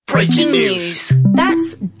Breaking news.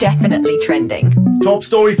 That's definitely trending. Top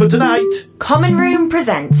story for tonight. Common Room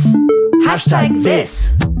presents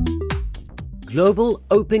 #this. Global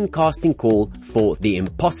open casting call for The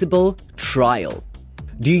Impossible Trial.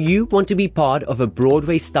 Do you want to be part of a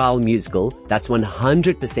Broadway-style musical that's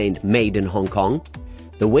 100% made in Hong Kong?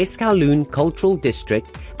 The West Kowloon Cultural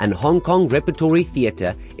District and Hong Kong Repertory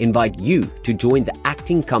Theatre invite you to join the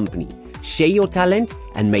acting company, share your talent,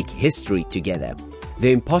 and make history together.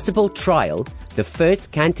 The Impossible Trial, the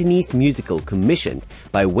first Cantonese musical commissioned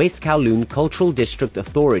by West Kowloon Cultural District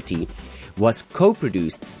Authority, was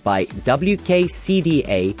co-produced by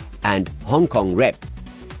WKCDA and Hong Kong Rep.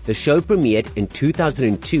 The show premiered in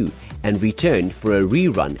 2002 and returned for a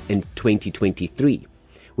rerun in 2023,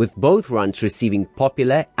 with both runs receiving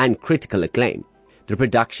popular and critical acclaim. The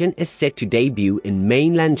production is set to debut in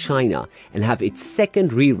mainland China and have its second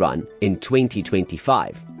rerun in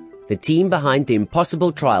 2025. The team behind The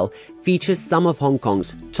Impossible Trial features some of Hong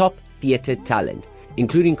Kong's top theatre talent,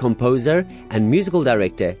 including composer and musical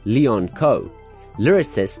director Leon Ko,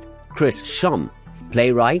 lyricist Chris Shum,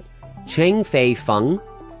 playwright Cheng Fei Feng,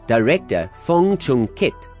 director Feng Chung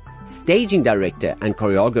Kit, staging director and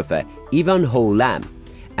choreographer Ivan Ho Lam,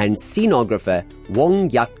 and scenographer Wong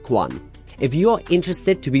Yat Kwan. If you are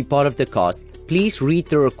interested to be part of the cast, please read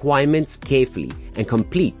the requirements carefully and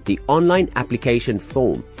complete the online application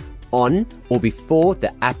form on or before the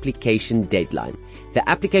application deadline. The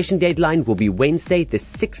application deadline will be Wednesday, the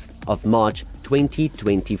 6th of March,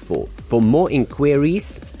 2024. For more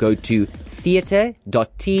inquiries, go to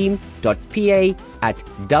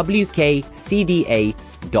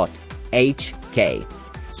theatre.team.pa@wkcda.hk.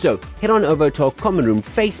 So head on over to our Common Room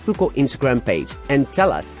Facebook or Instagram page and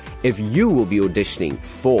tell us if you will be auditioning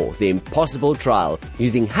for The Impossible Trial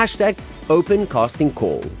using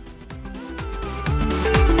 #OpenCastingCall.